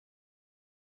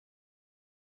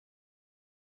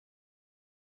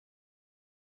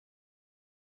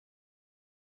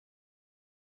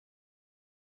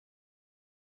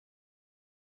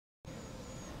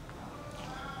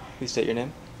Please state your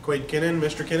name. Quade Kinnan,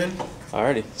 Mr. Kinnan.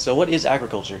 Alrighty. So what is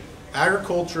agriculture?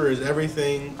 Agriculture is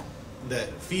everything that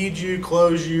feeds you,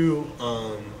 clothes you.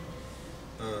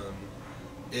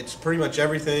 It's pretty much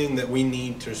everything that we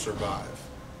need to survive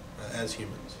as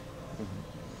humans.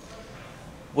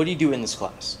 What do you do in this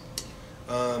class?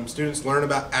 Students learn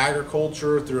about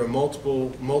agriculture through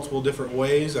multiple different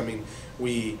ways. I mean,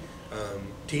 we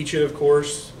teach it, of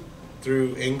course,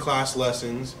 through in-class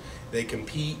lessons. They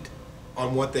compete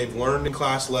on what they've learned in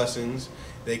class lessons.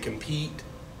 They compete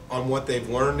on what they've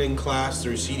learned in class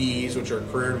through CDEs, which are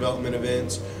career development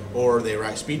events, or they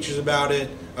write speeches about it,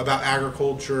 about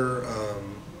agriculture.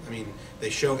 I mean, they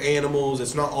show animals.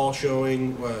 It's not all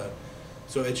showing.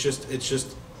 So it's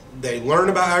just they learn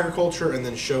about agriculture and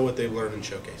then show what they've learned and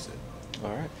showcase it.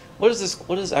 All right. What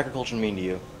does agriculture mean to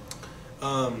you?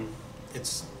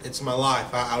 It's my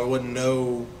life. I wouldn't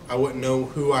know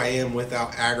who I am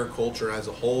without agriculture as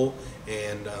a whole.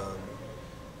 And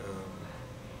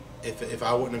if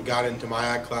I wouldn't have got into my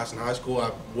ag class in high school,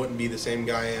 I wouldn't be the same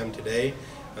guy I am today.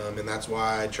 And that's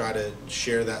why I try to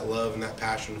share that love and that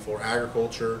passion for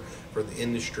agriculture, for the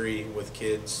industry with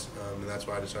kids. And that's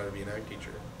why I decided to be an ag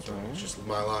teacher. So it's just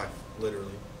my life,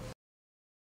 literally.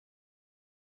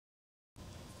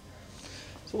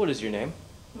 So what is your name?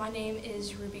 My name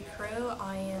is Ruby Crow.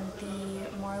 I am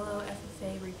the Marlowe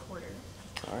FFA reporter.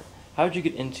 All right. How did you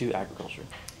get into agriculture?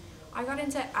 I got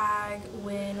into ag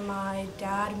when my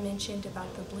dad mentioned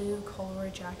about the blue collar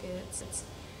jackets,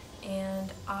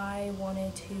 and I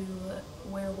wanted to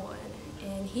wear one.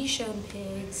 And he showed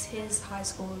pigs his high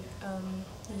school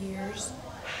years,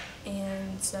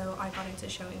 and so I got into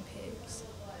showing pigs.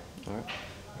 All right.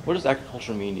 What does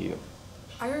agriculture mean to you?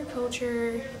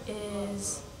 Agriculture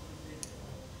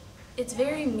it's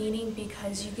very meaning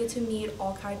because you get to meet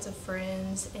all kinds of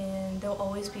friends, and they'll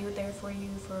always be there for you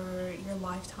for your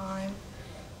lifetime,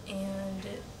 and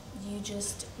you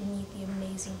just meet the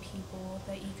amazing people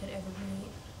that you could ever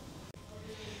meet.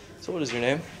 So what is your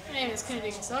name? My name is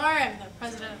Kennedy Gazzar. I'm the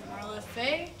president of the Marlowe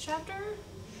FFA chapter.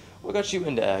 What got you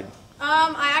into ag?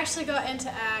 I actually got into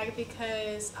ag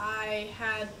because I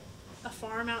had a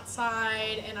farm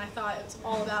outside and I thought it was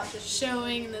all about just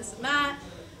showing and this and that.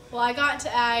 Well, I got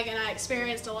into ag and I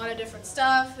experienced a lot of different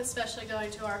stuff, especially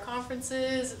going to our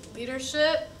conferences,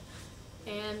 leadership,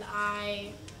 and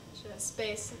I just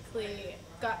basically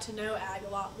got to know ag a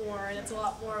lot more, and it's a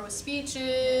lot more with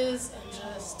speeches and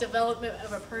just development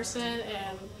of a person,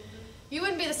 and you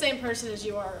wouldn't be the same person as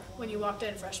you are when you walked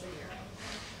in freshman year.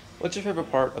 What's your favorite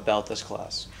part about this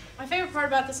class? My favorite part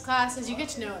about this class is you get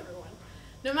to know everyone.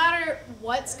 No matter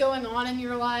what's going on in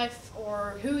your life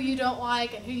or who you don't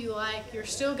like and who you like, you're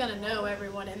still going to know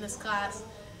everyone in this class,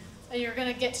 and you're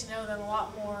going to get to know them a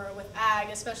lot more with ag,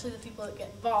 especially the people that get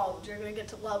involved. You're going to get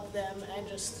to love them and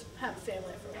just have a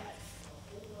family for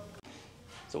life.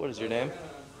 So what is your name?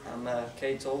 I'm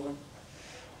Cade Sullivan.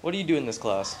 What do you do in this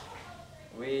class?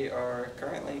 We are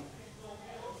currently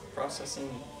processing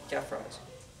calf fries,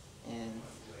 and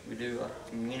we do like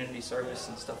community service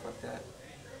and stuff like that.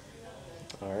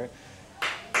 All right.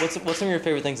 What's some of your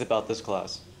favorite things about this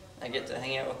class? I get to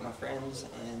hang out with my friends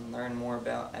and learn more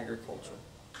about agriculture.